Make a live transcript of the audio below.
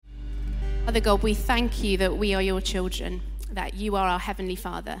Father God, we thank you that we are your children, that you are our Heavenly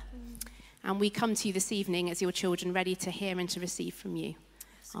Father. And we come to you this evening as your children, ready to hear and to receive from you.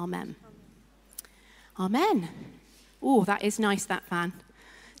 Amen. Amen. Oh, that is nice, that fan.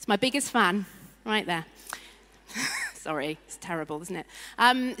 It's my biggest fan, right there. Sorry, it's terrible, isn't it?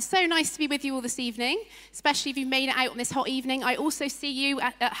 So nice to be with you all this evening, especially if you've made it out on this hot evening. I also see you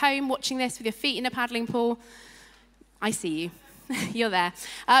at home watching this with your feet in a paddling pool. I see you. You're there.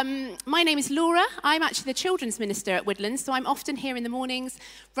 My name is Laura. I'm actually the children's minister at Woodlands, so I'm often here in the mornings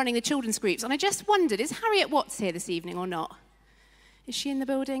running the children's groups. And I just wondered, is Harriet Watts here this evening or not? Is she in the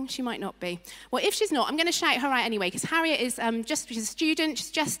building? She might not be. Well, if she's not, I'm going to shout her out anyway, because Harriet is she's a student.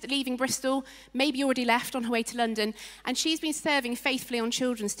 She's just leaving Bristol, maybe already left on her way to London. And she's been serving faithfully on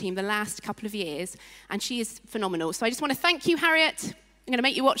children's team the last couple of years. And she is phenomenal. So I just want to thank you, Harriet. I'm going to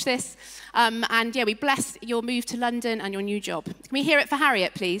make you watch this. And yeah, we bless your move to London and your new job. Can we hear it for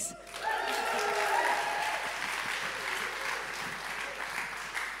Harriet, please?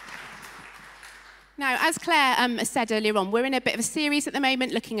 Now, as Claire said earlier on, we're in a bit of a series at the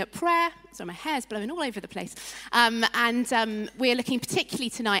moment looking at prayer. So my hair's blowing all over the place. We're looking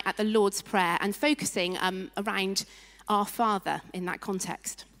particularly tonight at the Lord's Prayer and focusing around our Father in that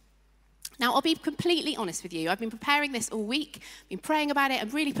context. Now, I'll be completely honest with you. I've been preparing this all week, been praying about it,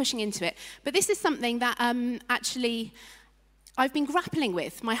 and really pushing into it. But this is something that actually I've been grappling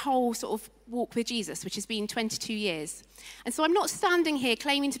with my whole sort of walk with Jesus, which has been 22 years. And so I'm not standing here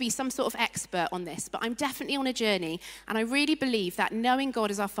claiming to be some sort of expert on this, but I'm definitely on a journey. And I really believe that knowing God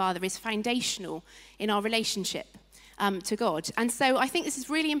as our Father is foundational in our relationship to God. And so I think this is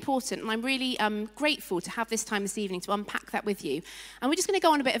really important, and I'm really grateful to have this time this evening to unpack that with you. And we're just going to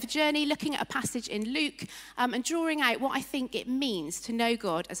go on a bit of a journey, looking at a passage in Luke and drawing out what I think it means to know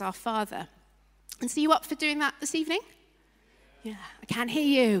God as our Father. And so you up for doing that this evening? Yeah, I can't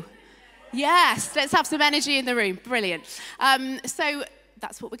hear you. Yes, let's have some energy in the room. Brilliant. So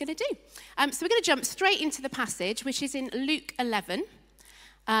that's what we're going to do. So we're going to jump straight into the passage, which is in Luke 11.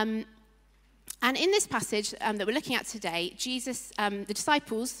 And in this passage that we're looking at today, Jesus, the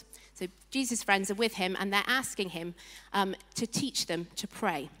disciples, so Jesus' friends are with him, and they're asking him to teach them to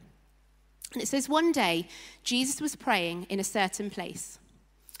pray. And it says, one day, Jesus was praying in a certain place.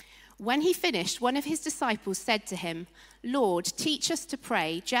 When he finished, one of his disciples said to him, "Lord, teach us to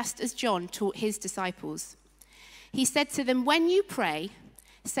pray, just as John taught his disciples." He said to them, "When you pray,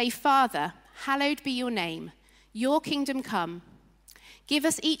 say, 'Father, hallowed be your name. Your kingdom come. Give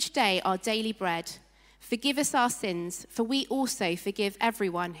us each day our daily bread. Forgive us our sins, for we also forgive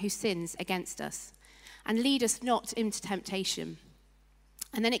everyone who sins against us. And lead us not into temptation.'"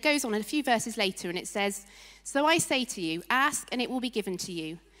 And then it goes on a few verses later, and it says, "So I say to you, ask and it will be given to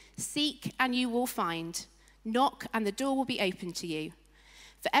you. Seek and you will find. Knock and the door will be opened to you.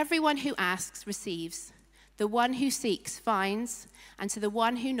 For everyone who asks receives. The one who seeks finds. And to the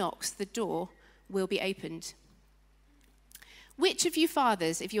one who knocks, the door will be opened. Which of you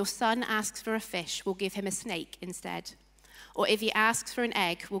fathers, if your son asks for a fish, will give him a snake instead? Or if he asks for an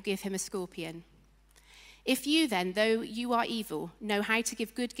egg, will give him a scorpion? If you then, though you are evil, know how to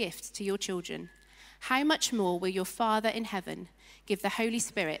give good gifts to your children, how much more will your Father in heaven give the Holy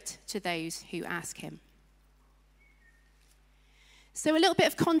Spirit to those who ask him?" So a little bit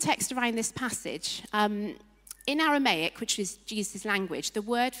of context around this passage. In Aramaic, which is Jesus' language, the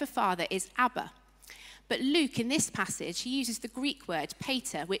word for father is Abba. But Luke, in this passage, he uses the Greek word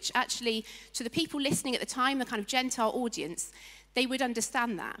pater, which actually, to the people listening at the time, the kind of Gentile audience, they would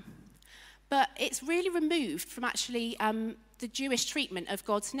understand that. But it's really removed from actually the Jewish treatment of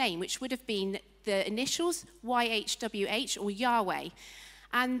God's name, which would have been the initials YHWH, or Yahweh.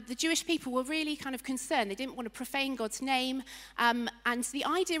 And the Jewish people were really kind of concerned. They didn't want to profane God's name. And the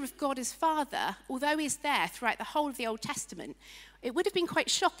idea of God as Father, although is there throughout the whole of the Old Testament, it would have been quite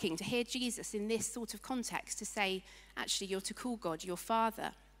shocking to hear Jesus in this sort of context to say, actually, you're to call God your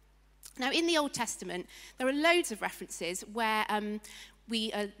Father. Now, in the Old Testament, there are loads of references where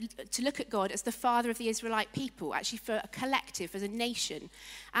we to look at God as the Father of the Israelite people, actually for a collective, as a nation.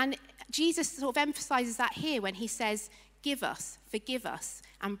 And Jesus sort of emphasizes that here when he says, give us, forgive us,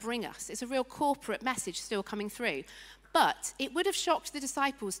 and bring us. It's a real corporate message still coming through. But it would have shocked the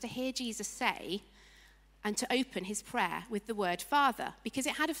disciples to hear Jesus say, and to open his prayer with the word Father, because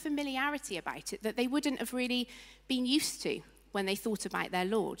it had a familiarity about it that they wouldn't have really been used to when they thought about their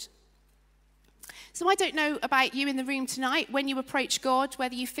Lord. So I don't know about you in the room tonight, when you approach God,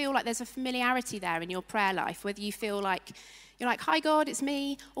 whether you feel like there's a familiarity there in your prayer life, whether you feel like you're like, "Hi God, it's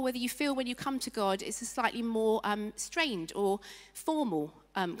me," or whether you feel when you come to God, it's a slightly more strained or formal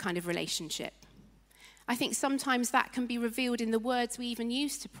kind of relationship. I think sometimes that can be revealed in the words we even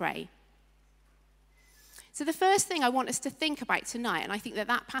use to pray. So the first thing I want us to think about tonight, and I think that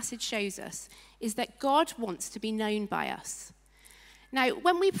that passage shows us, is that God wants to be known by us. Now,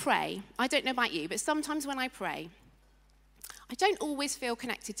 when we pray, I don't know about you, but sometimes when I pray, I don't always feel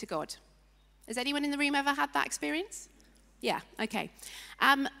connected to God. Has anyone in the room ever had that experience? Yeah, okay.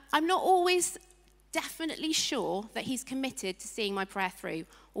 I'm not always definitely sure that he's committed to seeing my prayer through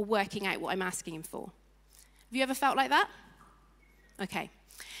or working out what I'm asking him for. Have you ever felt like that? Okay.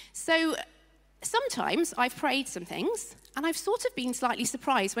 So sometimes I've prayed some things and I've sort of been slightly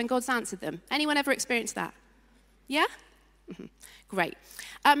surprised when God's answered them. Anyone ever experienced that? Yeah? Mm-hmm. Great.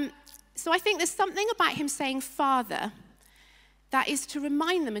 So I think there's something about him saying Father that is to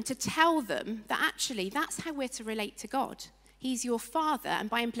remind them and to tell them that actually that's how we're to relate to God. He's your Father, and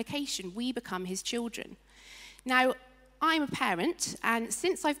by implication, we become his children. Now, I'm a parent, and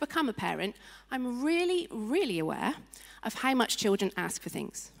since I've become a parent, I'm really, really aware of how much children ask for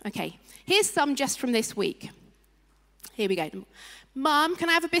things. Okay, here's some just from this week. Here we go. Mum, can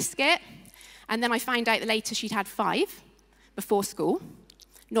I have a biscuit? And then I found out that later she'd had 5 before school.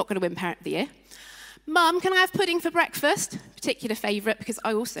 Not going to win Parent of the Year. Mum, can I have pudding for breakfast? Particular favourite, because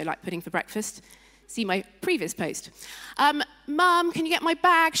I also like pudding for breakfast. See my previous post. Mum, can you get my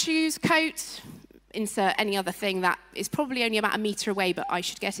bag, shoes, coat? Insert any other thing that is probably only about a metre away, but I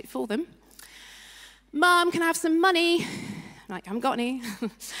should get it for them. Mum, can I have some money? Like, I haven't got any.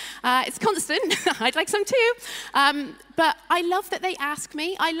 It's constant. I'd like some too. But I love that they ask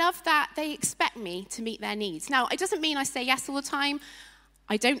me. I love that they expect me to meet their needs. Now, it doesn't mean I say yes all the time.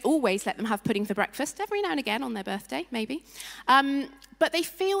 I don't always let them have pudding for breakfast, every now and again on their birthday, maybe. But they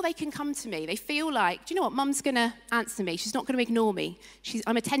feel they can come to me. They feel like, do you know what, Mum's going to answer me. She's not going to ignore me.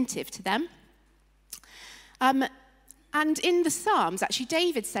 I'm attentive to them. And in the Psalms, actually,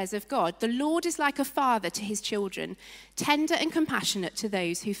 David says of God, the Lord is like a father to his children, tender and compassionate to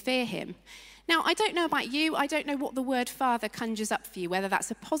those who fear him. Now, I don't know about you. I don't know what the word father conjures up for you, whether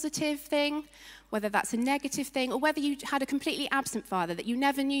that's a positive thing, whether that's a negative thing, or whether you had a completely absent father, that you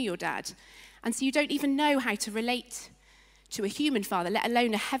never knew your dad. And so you don't even know how to relate to a human father, let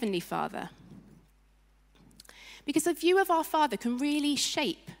alone a heavenly father. Because a view of our father can really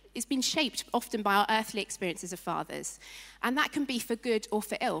it's been shaped often by our earthly experiences of fathers. And that can be for good or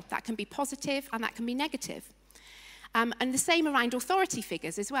for ill. That can be positive and that can be negative. And the same around authority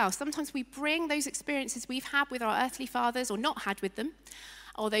figures as well. Sometimes we bring those experiences we've had with our earthly fathers or not had with them,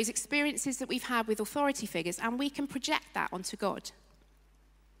 or those experiences that we've had with authority figures, and we can project that onto God.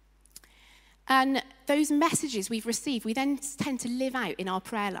 And those messages we've received, we then tend to live out in our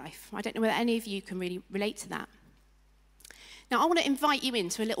prayer life. I don't know whether any of you can really relate to that. Now, I want to invite you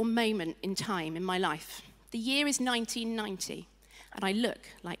into a little moment in time in my life. The year is 1990, and I look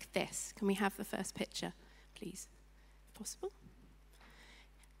like this. Can we have the first picture, please? Possible?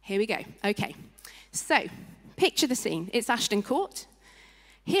 Here we go. Okay. So, picture the scene. It's Ashton Court.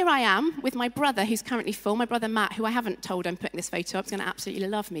 Here I am with my brother, who's currently 4, my brother Matt, who I haven't told I'm putting this photo up. He's going to absolutely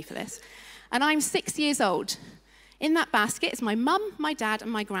love me for this. And I'm 6 years old. In that basket is my mum, my dad,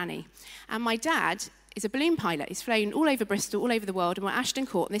 and my granny. And my dad is a balloon pilot. He's flown all over Bristol, all over the world, and we're at Ashton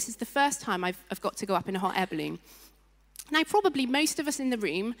Court. And this is the first time I've got to go up in a hot air balloon. Now, probably most of us in the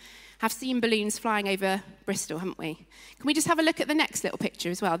room have seen balloons flying over Bristol, haven't we? Can we just have a look at the next little picture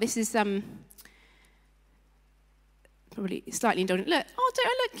as well? This is probably slightly indulgent. Look, oh, don't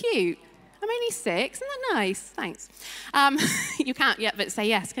I look cute? I'm only 6. Isn't that nice? Thanks. You can't yet but say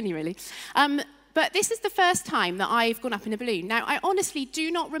yes, can you really? But this is the first time that I've gone up in a balloon. Now, I honestly do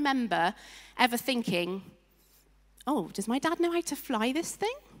not remember ever thinking, oh, does my dad know how to fly this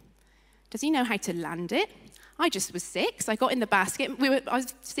thing? Does he know how to land it? I just was 6. I got in the basket. I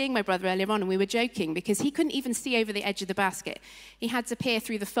was seeing my brother earlier on, and we were joking because he couldn't even see over the edge of the basket. He had to peer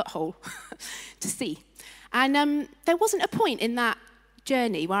through the foothole to see. And there wasn't a point in that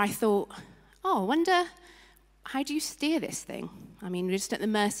journey where I thought, oh, I wonder, how do you steer this thing? I mean, you're just at the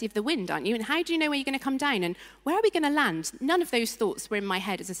mercy of the wind, aren't you? And how do you know where you're going to come down? And where are we going to land? None of those thoughts were in my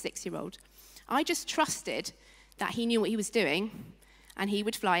head as a 6-year-old. I just trusted that he knew what he was doing, and he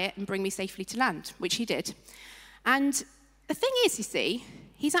would fly it and bring me safely to land, which he did. And the thing is, you see,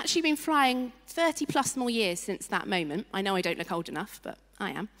 he's actually been flying 30 plus more years since that moment. I know I don't look old enough, but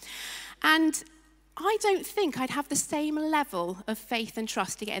I am. And I don't think I'd have the same level of faith and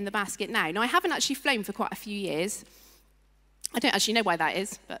trust to get in the basket now. Now, I haven't actually flown for quite a few years. I don't actually know why that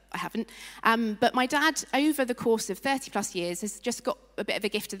is, but I haven't. But my dad, over the course of 30 plus years, has just got a bit of a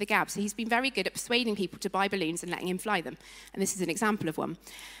gift of the gab. So he's been very good at persuading people to buy balloons and letting him fly them. And this is an example of one.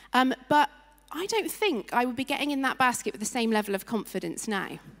 But I don't think I would be getting in that basket with the same level of confidence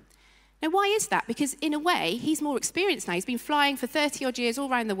now. Now, why is that? Because in a way, he's more experienced now. He's been flying for 30 odd years all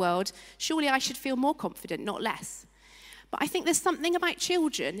around the world. Surely I should feel more confident, not less. But I think there's something about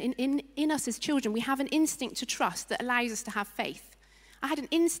children, in us as children, we have an instinct to trust that allows us to have faith. I had an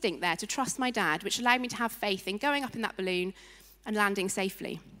instinct there to trust my dad, which allowed me to have faith in going up in that balloon and landing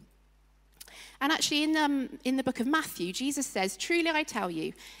safely. And actually, in the book of Matthew, Jesus says, "Truly I tell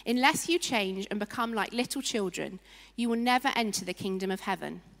you, unless you change and become like little children, you will never enter the kingdom of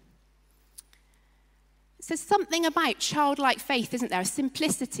heaven." So something about childlike faith, isn't there? A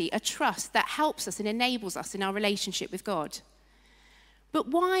simplicity, a trust that helps us and enables us in our relationship with God. But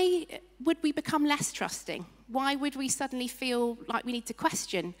why would we become less trusting? Why would we suddenly feel like we need to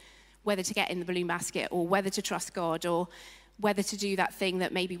question whether to get in the balloon basket or whether to trust God or whether to do that thing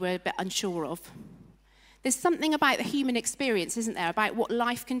that maybe we're a bit unsure of? There's something about the human experience, isn't there? About what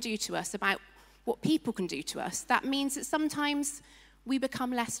life can do to us, about what people can do to us. That means that sometimes we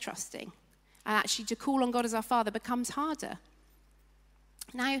become less trusting. And actually, to call on God as our Father becomes harder.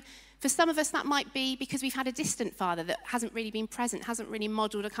 Now, for some of us, that might be because we've had a distant father that hasn't really been present, hasn't really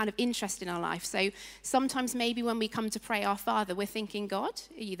modeled a kind of interest in our life. So sometimes maybe when we come to pray our Father, we're thinking, God,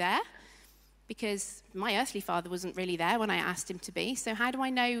 are you there? Because my earthly father wasn't really there when I asked him to be. So how do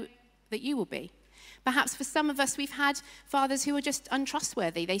I know that you will be? Perhaps for some of us, we've had fathers who are just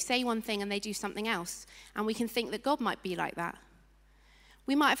untrustworthy. They say one thing and they do something else. And we can think that God might be like that.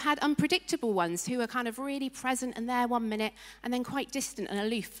 We might have had unpredictable ones who are kind of really present and there 1 minute and then quite distant and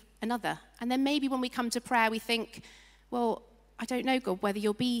aloof another. And then maybe when we come to prayer, we think, well, I don't know, God, whether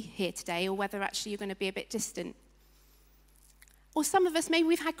you'll be here today or whether actually you're going to be a bit distant. Or some of us, maybe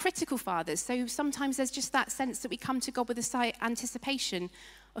we've had critical fathers. So sometimes there's just that sense that we come to God with a slight anticipation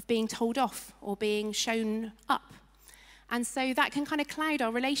of being told off or being shown up. And so that can kind of cloud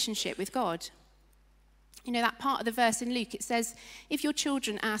our relationship with God. You know, that part of the verse in Luke, it says, if your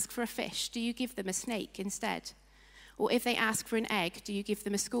children ask for a fish, do you give them a snake instead? Or if they ask for an egg, do you give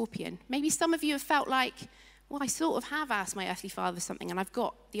them a scorpion? Maybe some of you have felt like, well, I sort of have asked my earthly father something and I've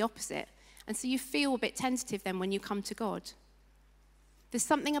got the opposite. And so you feel a bit tentative then when you come to God. There's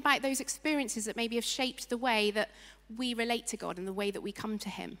something about those experiences that maybe have shaped the way that we relate to God and the way that we come to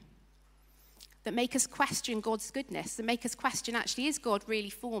him. That make us question God's goodness, that make us question, actually, is God really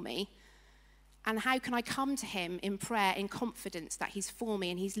for me? And how can I come to him in prayer, in confidence that he's for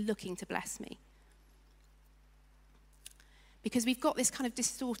me and he's looking to bless me? Because we've got this kind of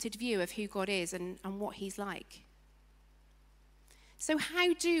distorted view of who God is and what he's like. So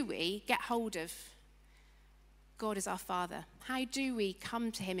how do we get hold of God as our Father? How do we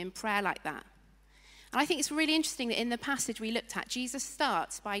come to him in prayer like that? And I think it's really interesting that in the passage we looked at, Jesus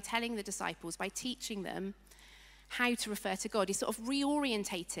starts by telling the disciples, by teaching them how to refer to God. He's sort of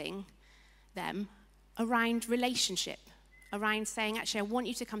reorientating them around relationship, around saying, actually, I want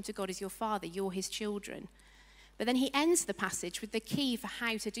you to come to God as your Father, you're his children. But then he ends the passage with the key for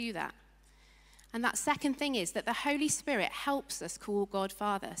how to do that. And that second thing is that the Holy Spirit helps us call God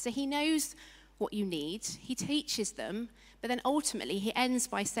Father. So he knows what you need, he teaches them, but then ultimately he ends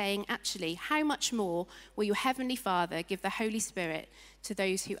by saying, actually, how much more will your heavenly Father give the Holy Spirit to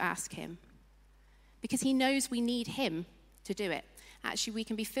those who ask him? Because he knows we need him to do it. Actually, we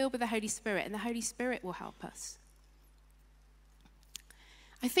can be filled with the Holy Spirit, and the Holy Spirit will help us.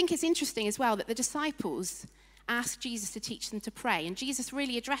 I think it's interesting as well that the disciples asked Jesus to teach them to pray, and Jesus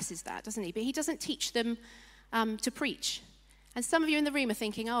really addresses that, doesn't he? But he doesn't teach them to preach. And some of you in the room are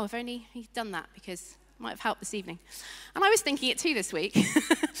thinking, oh, if only he'd done that, because it might have helped this evening. And I was thinking it too this week.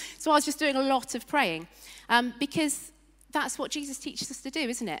 So I was just doing a lot of praying, because that's what Jesus teaches us to do,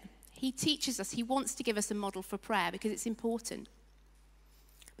 isn't it? He teaches us, he wants to give us a model for prayer because it's important.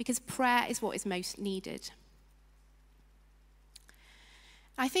 Because prayer is what is most needed.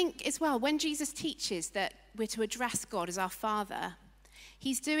 I think as well, when Jesus teaches that we're to address God as our Father,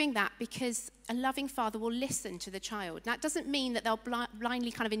 he's doing that because a loving father will listen to the child. Now, that doesn't mean that they'll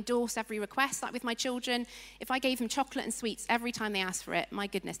blindly kind of endorse every request. Like with my children, if I gave them chocolate and sweets every time they asked for it, my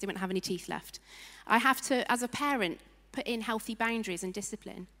goodness, they wouldn't have any teeth left. I have to, as a parent, put in healthy boundaries and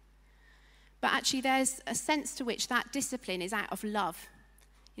discipline. But actually, there's a sense to which that discipline is out of love.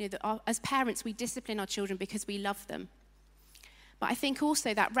 You know, as parents, we discipline our children because we love them. But I think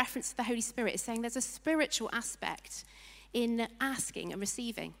also that reference to the Holy Spirit is saying there's a spiritual aspect in asking and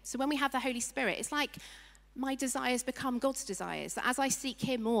receiving. So when we have the Holy Spirit, it's like my desires become God's desires. That as I seek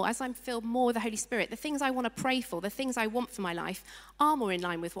him more, as I'm filled more with the Holy Spirit, the things I want to pray for, the things I want for my life, are more in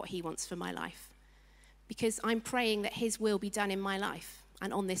line with what he wants for my life. Because I'm praying that his will be done in my life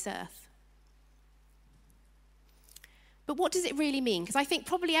and on this earth. But what does it really mean? Because I think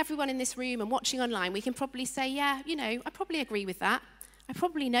probably everyone in this room and watching online, we can probably say, yeah, you know, I probably agree with that. I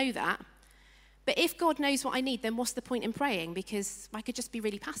probably know that. But if God knows what I need, then what's the point in praying? Because I could just be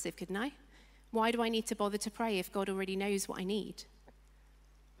really passive, couldn't I? Why do I need to bother to pray if God already knows what I need?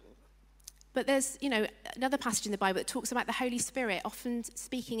 But there's, another passage in the Bible that talks about the Holy Spirit often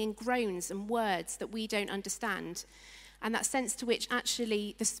speaking in groans and words that we don't understand. And that sense to which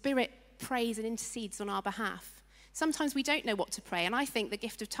actually the Spirit prays and intercedes on our behalf. Sometimes we don't know what to pray, and I think the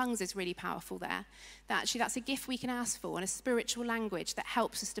gift of tongues is really powerful there. That actually that's a gift we can ask for, and a spiritual language that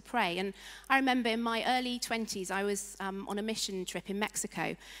helps us to pray. And I remember in my early 20s, I was on a mission trip in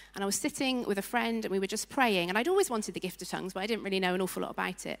Mexico, and I was sitting with a friend, and we were just praying. And I'd always wanted the gift of tongues, but I didn't really know an awful lot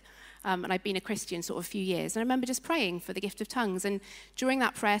about it. And I'd been a Christian sort of a few years. And I remember just praying for the gift of tongues. And during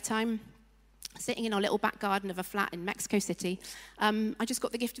that prayer time, sitting in our little back garden of a flat in Mexico City, I just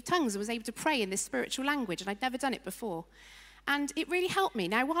got the gift of tongues and was able to pray in this spiritual language, and I'd never done it before. And it really helped me.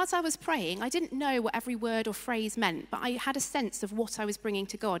 Now, whilst I was praying, I didn't know what every word or phrase meant, but I had a sense of what I was bringing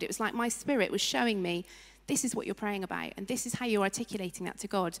to God. It was like my spirit was showing me, this is what you're praying about, and this is how you're articulating that to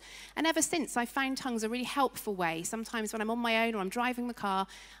God. And ever since, I found tongues a really helpful way. Sometimes when I'm on my own or I'm driving the car,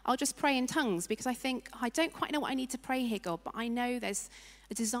 I'll just pray in tongues because I think, I don't quite know what I need to pray here, God, but I know there's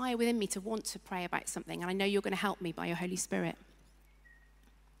a desire within me to want to pray about something, and I know you're going to help me by your Holy Spirit.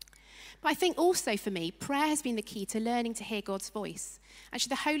 But I think also for me, prayer has been the key to learning to hear God's voice. Actually,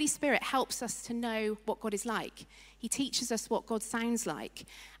 the Holy Spirit helps us to know what God is like. He teaches us what God sounds like.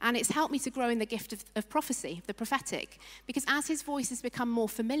 And it's helped me to grow in the gift of prophecy, the prophetic, because as his voice has become more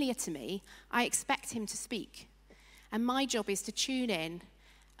familiar to me, I expect him to speak. And my job is to tune in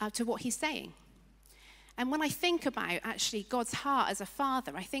to what he's saying. And when I think about actually God's heart as a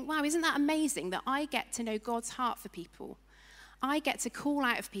father, I think, wow, isn't that amazing that I get to know God's heart for people? I get to call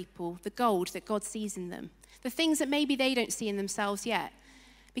out of people the gold that God sees in them, the things that maybe they don't see in themselves yet,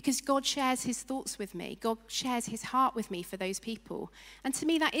 because God shares his thoughts with me. God shares his heart with me for those people. And to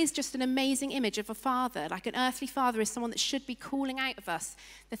me, that is just an amazing image of a father. Like an earthly father is someone that should be calling out of us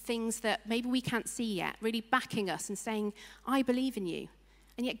the things that maybe we can't see yet, really backing us and saying, I believe in you.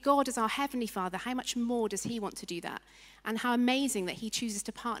 And yet God, as our heavenly Father, how much more does he want to do that? And how amazing that he chooses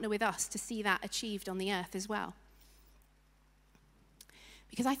to partner with us to see that achieved on the earth as well.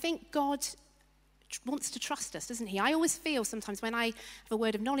 Because I think God wants to trust us, doesn't he? I always feel sometimes when I have a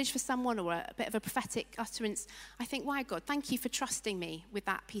word of knowledge for someone or a bit of a prophetic utterance, I think, why, God, thank you for trusting me with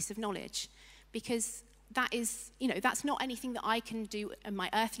that piece of knowledge. Because that is, that's not anything that I can do in my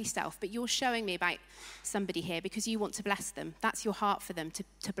earthly self, but you're showing me about somebody here because you want to bless them. That's your heart for them,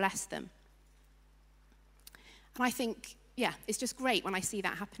 to bless them. And I think, it's just great when I see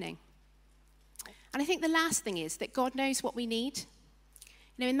that happening. And I think the last thing is that God knows what we need.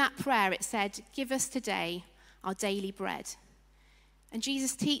 In that prayer it said, give us today our daily bread. And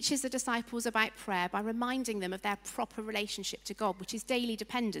Jesus teaches the disciples about prayer by reminding them of their proper relationship to God, which is daily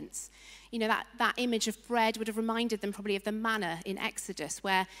dependence. That image of bread would have reminded them probably of the manna in Exodus,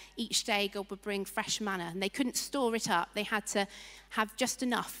 where each day God would bring fresh manna, and they couldn't store it up. They had to have just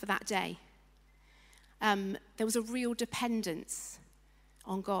enough for that day. There was a real dependence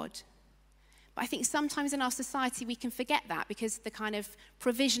on God. But I think sometimes in our society we can forget that because the kind of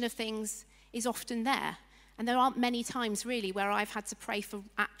provision of things is often there. And there aren't many times, really, where I've had to pray for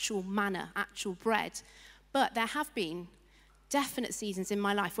actual manna, actual bread. But there have been definite seasons in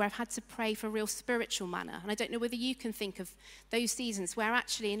my life where I've had to pray for real spiritual manna. And I don't know whether you can think of those seasons where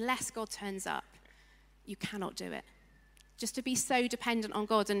actually, unless God turns up, you cannot do it. Just to be so dependent on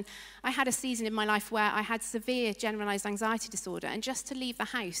God. And I had a season in my life where I had severe generalized anxiety disorder. And just to leave the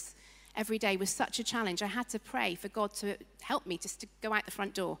house every day was such a challenge. I had to pray for God to help me just to go out the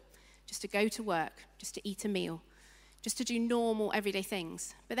front door, just to go to work, just to eat a meal, just to do normal everyday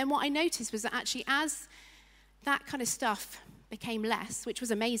things. But then what I noticed was that actually as that kind of stuff became less, which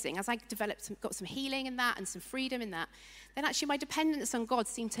was amazing, as I got some healing in that and some freedom in that, then actually my dependence on God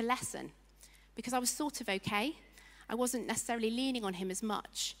seemed to lessen because I was sort of okay. I wasn't necessarily leaning on him as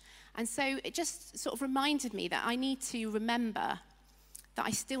much. And so it just sort of reminded me that I need to remember that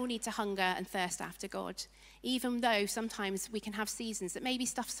I still need to hunger and thirst after God, even though sometimes we can have seasons that maybe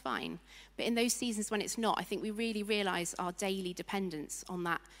stuff's fine. But in those seasons when it's not, I think we really realize our daily dependence on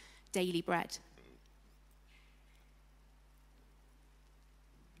that daily bread.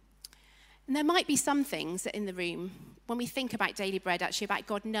 And there might be some things that in the room, when we think about daily bread, actually about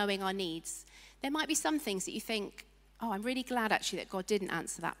God knowing our needs, there might be some things that you think, oh, I'm really glad actually that God didn't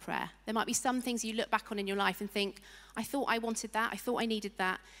answer that prayer. There might be some things you look back on in your life and think, I thought I wanted that, I thought I needed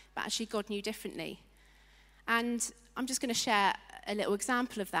that, but actually God knew differently. And I'm just going to share a little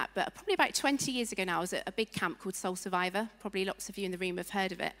example of that, but probably about 20 years ago now, I was at a big camp called Soul Survivor. Probably lots of you in the room have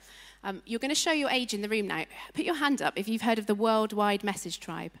heard of it. You're going to show your age in the room now. Put your hand up if you've heard of the Worldwide Message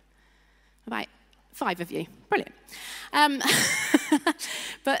Tribe. About 5 of you. Brilliant.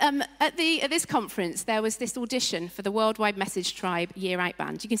 But at this conference, there was this audition for the Worldwide Message Tribe Year Out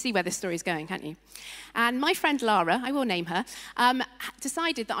Band. You can see where this story is going, can't you? And my friend Lara, I will name her,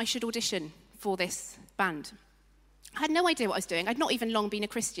 decided that I should audition for this band. I had no idea what I was doing. I'd not even long been a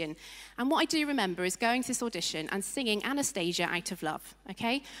Christian. And what I do remember is going to this audition and singing Anastasia Out of Love,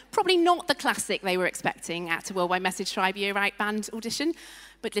 okay? Probably not the classic they were expecting at a Worldwide Message Tribe Year Out Band audition,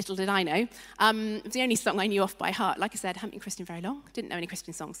 but little did I know. It was the only song I knew off by heart. Like I said, I haven't been Christian very long. Didn't know any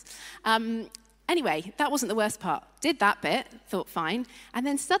Christian songs. Anyway, that wasn't the worst part. Did that bit, thought fine. And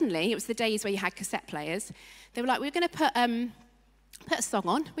then suddenly, it was the days where you had cassette players. They were like, we're going to put a song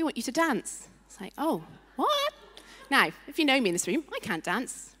on. We want you to dance. It's like, oh, what? Now, if you know me in this room, I can't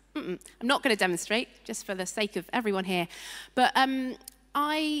dance. I'm not going to demonstrate, just for the sake of everyone here. But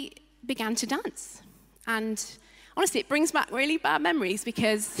I began to dance. And honestly, it brings back really bad memories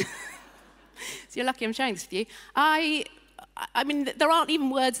because, so you're lucky I'm sharing this with you. I mean, there aren't even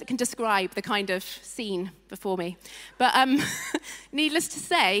words that can describe the kind of scene before me. But needless to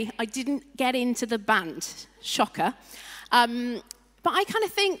say, I didn't get into the band. Shocker. But I kind of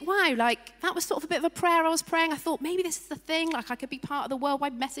think, wow, like, that was sort of a bit of a prayer I was praying. I thought, maybe this is the thing. Like, I could be part of the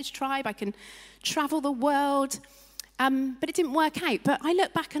Worldwide Message Tribe. I can travel the world. But it didn't work out. But I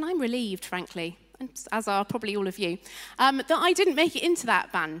look back and I'm relieved, frankly, and as are probably all of you, that I didn't make it into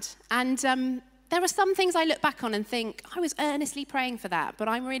that band. And there are some things I look back on and think, I was earnestly praying for that. But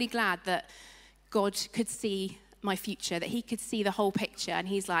I'm really glad that God could see my future, that he could see the whole picture. And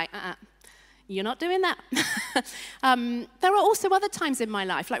he's like, you're not doing that. There are also other times in my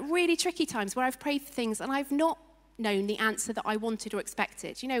life, like really tricky times, where I've prayed for things and I've not known the answer that I wanted or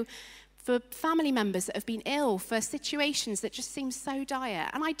expected. You know, for family members that have been ill, for situations that just seem so dire.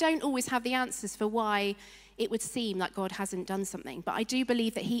 And I don't always have the answers for why it would seem like God hasn't done something. But I do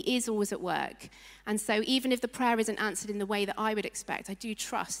believe that he is always at work. And so even if the prayer isn't answered in the way that I would expect, I do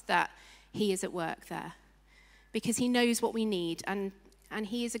trust that he is at work there. Because he knows what we need and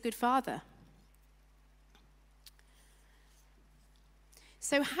he is a good father.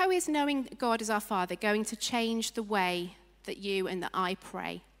 So how is knowing God as our Father going to change the way that you and that I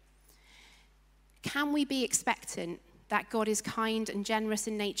pray? Can we be expectant that God is kind and generous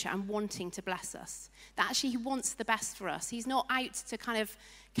in nature and wanting to bless us? That actually he wants the best for us. He's not out to kind of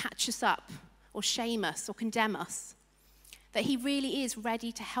catch us up or shame us or condemn us. That he really is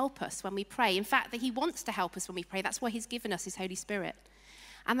ready to help us when we pray. In fact, that he wants to help us when we pray. That's why he's given us his Holy Spirit.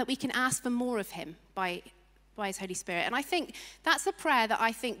 And that we can ask for more of him by his Holy Spirit. And I think that's a prayer that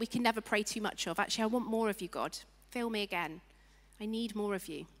I think we can never pray too much of. Actually, I want more of you, God. Fill me again. I need more of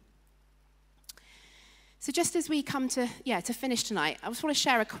you. So just as we come to finish tonight, I just want to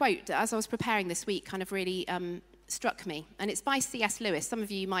share a quote that as I was preparing this week kind of really struck me. And it's by C.S. Lewis. Some of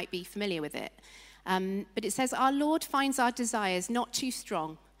you might be familiar with it. But it says, our Lord finds our desires not too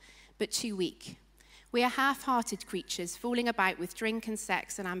strong, but too weak. We are half-hearted creatures, fooling about with drink and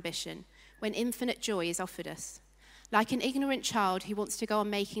sex and ambition, when infinite joy is offered us. Like an ignorant child who wants to go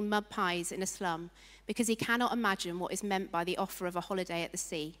on making mud pies in a slum because he cannot imagine what is meant by the offer of a holiday at the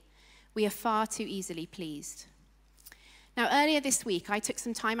sea. We are far too easily pleased. Now, earlier this week, I took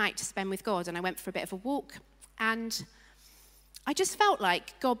some time out to spend with God, and I went for a bit of a walk, and I just felt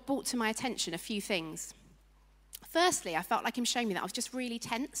like God brought to my attention a few things. Firstly, I felt like him showing me that I was just really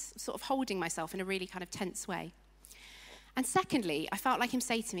tense, sort of holding myself in a really kind of tense way. And secondly, I felt like him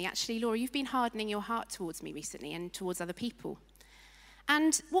say to me, actually, Laura, you've been hardening your heart towards me recently and towards other people.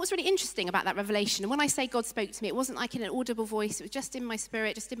 And what was really interesting about that revelation, and when I say God spoke to me, it wasn't like in an audible voice, it was just in my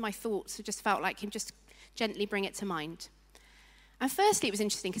spirit, just in my thoughts. It just felt like him just gently bring it to mind. And firstly, it was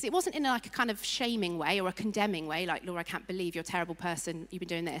interesting because it wasn't in like a kind of shaming way or a condemning way, like, Laura, I can't believe you're a terrible person, you've been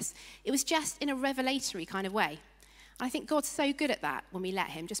doing this. It was just in a revelatory kind of way. And I think God's so good at that when we let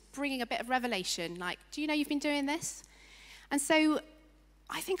him, just bringing a bit of revelation, like, do you know you've been doing this? And so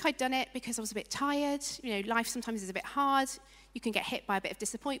I think I'd done it because I was a bit tired. You know, life sometimes is a bit hard. You can get hit by a bit of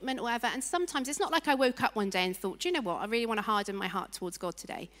disappointment or whatever. And sometimes it's not like I woke up one day and thought, do you know what? I really want to harden my heart towards God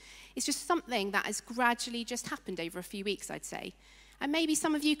today. It's just something that has gradually just happened over a few weeks, I'd say. And maybe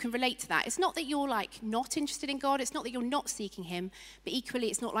some of you can relate to that. It's not that you're like not interested in God. It's not that you're not seeking him. But equally,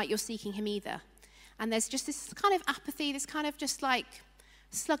 it's not like you're seeking him either. And there's just this kind of apathy, this kind of just like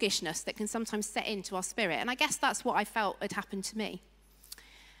sluggishness that can sometimes set into our spirit. And I guess that's what I felt had happened to me.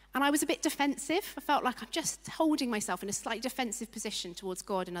 And I was a bit defensive. I felt like I'm just holding myself in a slightly defensive position towards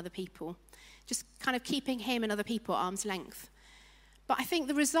God and other people, just kind of keeping him and other people at arm's length. But I think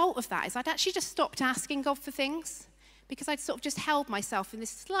the result of that is I'd actually just stopped asking God for things because I'd sort of just held myself in this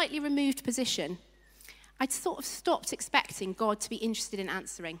slightly removed position. I'd sort of stopped expecting God to be interested in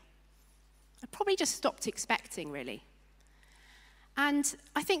answering. I probably just stopped expecting, really. And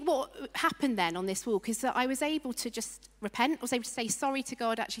I think what happened then on this walk is that I was able to just repent. I was able to say sorry to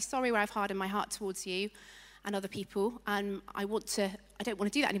God, actually sorry where I've hardened my heart towards you and other people. And I don't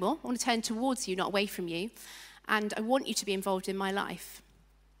want to do that anymore. I want to turn towards you, not away from you. And I want you to be involved in my life.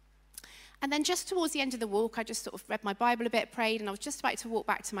 And then just towards the end of the walk, I just sort of read my Bible a bit, prayed, and I was just about to walk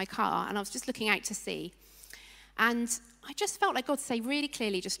back to my car, and I was just looking out to sea. And I just felt like God say really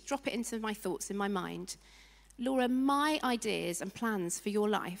clearly, just drop it into my thoughts in my mind. Laura, my ideas and plans for your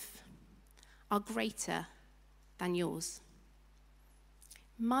life are greater than yours.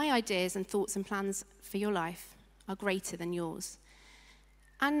 My ideas and thoughts and plans for your life are greater than yours.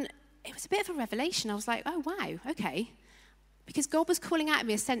 And it was a bit of a revelation. I was like, oh, wow, okay. Because God was calling out of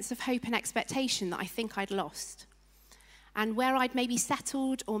me a sense of hope and expectation that I think I'd lost. And where I'd maybe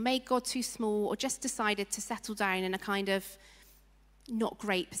settled or made God too small or just decided to settle down in a kind of not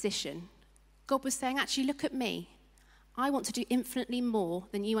great position, God was saying, actually, look at me. I want to do infinitely more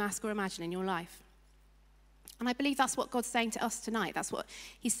than you ask or imagine in your life. And I believe that's what God's saying to us tonight. That's what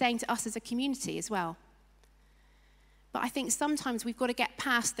he's saying to us as a community as well. But I think sometimes we've got to get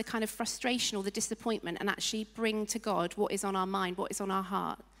past the kind of frustration or the disappointment and actually bring to God what is on our mind, what is on our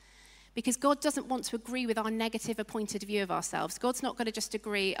heart. Because God doesn't want to agree with our negative appointed view of ourselves. God's not going to just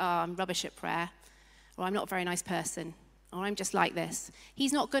agree, oh, I'm rubbish at prayer, or I'm not a very nice person, or I'm just like this.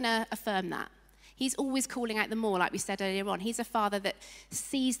 He's not going to affirm that. He's always calling out the more, like we said earlier on. He's a father that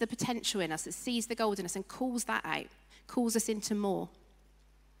sees the potential in us, that sees the gold in us and calls that out, calls us into more.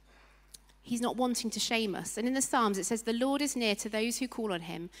 He's not wanting to shame us. And in the Psalms, it says, the Lord is near to those who call on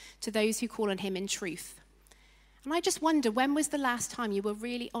him, to those who call on him in truth. And I just wonder, when was the last time you were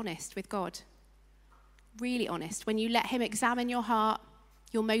really honest with God? Really honest. When you let him examine your heart,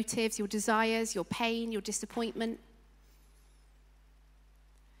 your motives, your desires, your pain, your disappointment.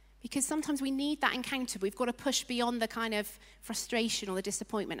 Because sometimes we need that encounter. We've got to push beyond the kind of frustration or the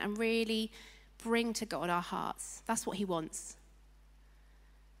disappointment and really bring to God our hearts. That's what he wants.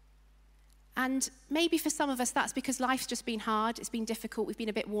 And maybe for some of us, that's because life's just been hard, it's been difficult, we've been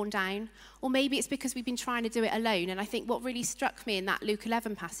a bit worn down. Or maybe it's because we've been trying to do it alone. And I think what really struck me in that Luke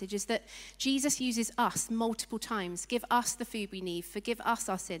 11 passage is that Jesus uses us multiple times, give us the food we need, forgive us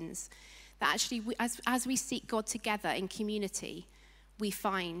our sins. That actually, as we seek God together in community, we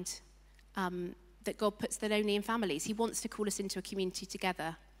find that God puts the lonely in families. He wants to call us into a community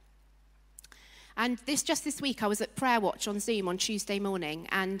together. And just this week, I was at Prayer Watch on Zoom on Tuesday morning,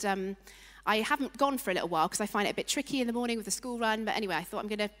 and I haven't gone for a little while because I find it a bit tricky in the morning with the school run. But anyway, I thought I'm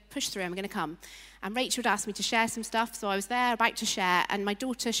going to push through. I'm going to come. And Rachel had asked me to share some stuff. So I was there about to share. And my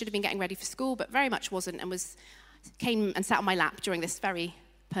daughter should have been getting ready for school, but very much wasn't, and came and sat on my lap during this very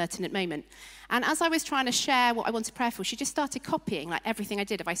pertinent moment. And as I was trying to share what I wanted prayer for, she just started copying like everything I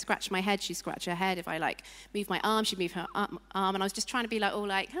did. If I scratched my head, she'd scratch her head. If I like moved my arm, she'd move her arm. And I was just trying to be like,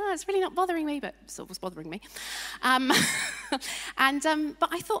 it's really not bothering me, but it sort of was bothering me. But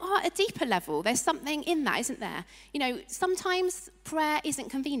I thought, at a deeper level, there's something in that, isn't there? You know, sometimes prayer isn't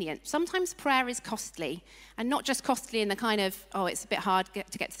convenient. Sometimes prayer is costly, and not just costly in the kind of, it's a bit hard to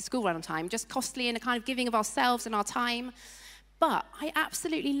get to the school run on time, just costly in a kind of giving of ourselves and our time. But I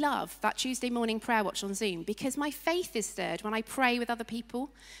absolutely love that Tuesday morning prayer watch on Zoom because my faith is stirred when I pray with other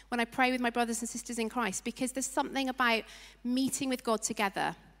people, when I pray with my brothers and sisters in Christ, because there's something about meeting with God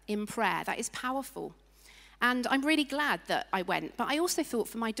together in prayer that is powerful. And I'm really glad that I went. But I also thought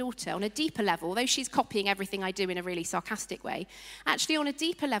for my daughter, on a deeper level, although she's copying everything I do in a really sarcastic way, actually on a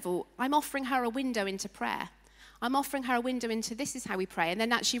deeper level, I'm offering her a window into prayer. I'm offering her a window into this is how we pray. And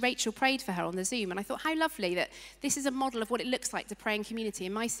then actually Rachel prayed for her on the Zoom. And I thought, how lovely that this is a model of what it looks like to pray in community.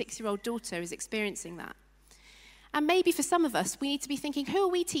 And my 6-year-old daughter is experiencing that. And maybe for some of us, we need to be thinking, who are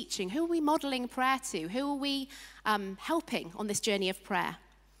we teaching? Who are we modeling prayer to? Who are we helping on this journey of prayer?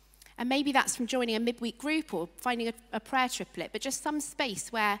 And maybe that's from joining a midweek group or finding a prayer triplet, but just some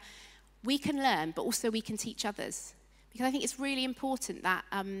space where we can learn, but also we can teach others. Because I think it's really important that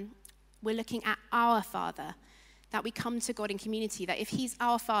we're looking at our Father, that we come to God in community, that if he's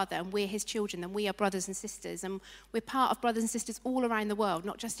our Father and we're his children, then we are brothers and sisters. And we're part of brothers and sisters all around the world,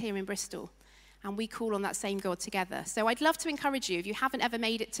 not just here in Bristol. And we call on that same God together. So I'd love to encourage you, if you haven't ever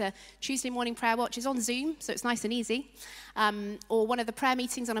made it to Tuesday morning prayer watch, it's on Zoom, so it's nice and easy, or one of the prayer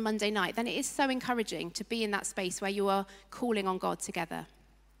meetings on a Monday night, then it is so encouraging to be in that space where you are calling on God together.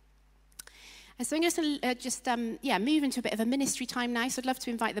 And so I'm going to move into a bit of a ministry time now, so I'd love to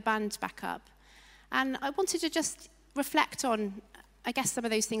invite the band back up. And I wanted to just reflect on, I guess, some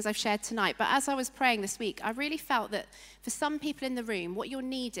of those things I've shared tonight. But as I was praying this week, I really felt that for some people in the room, what you're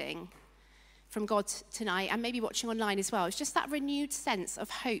needing from God tonight, and maybe watching online as well, is just that renewed sense of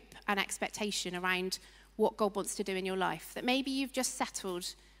hope and expectation around what God wants to do in your life. That maybe you've just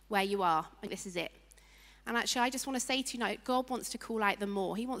settled where you are, and this is it. And actually, I just want to say to you tonight, God wants to call out the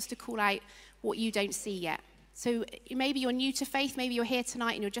more. He wants to call out what you don't see yet. So maybe you're new to faith, maybe you're here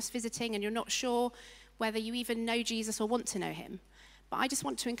tonight and you're just visiting and you're not sure whether you even know Jesus or want to know him. But I just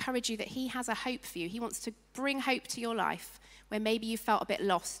want to encourage you that he has a hope for you. He wants to bring hope to your life where maybe you felt a bit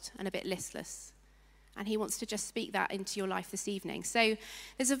lost and a bit listless. And he wants to just speak that into your life this evening. So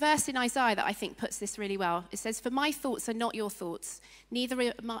there's a verse in Isaiah that I think puts this really well. It says, "For my thoughts are not your thoughts,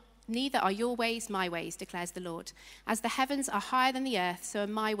 neither are your ways my ways, declares the Lord. As the heavens are higher than the earth, so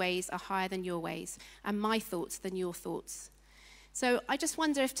my ways are higher than your ways, and my thoughts than your thoughts." So I just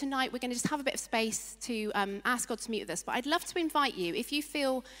wonder if tonight we're going to just have a bit of space to ask God to meet with us. But I'd love to invite you, if you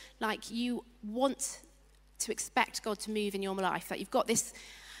feel like you want to expect God to move in your life, that you've got this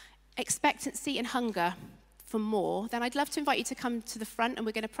expectancy and hunger for more, then I'd love to invite you to come to the front, and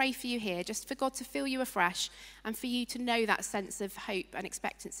we're going to pray for you here, just for God to fill you afresh and for you to know that sense of hope and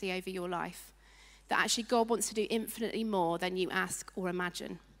expectancy over your life, that actually God wants to do infinitely more than you ask or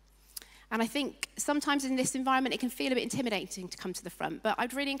imagine. And I think sometimes in this environment, it can feel a bit intimidating to come to the front, but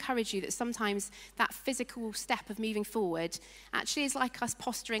I'd really encourage you that sometimes that physical step of moving forward actually is like us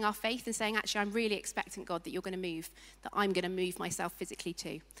posturing our faith and saying, actually, I'm really expectant, God, that you're going to move, that I'm going to move myself physically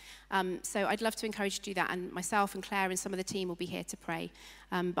too. So I'd love to encourage you to do that, and myself and Claire and some of the team will be here to pray.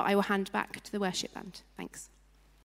 But I will hand back to the worship band. Thanks.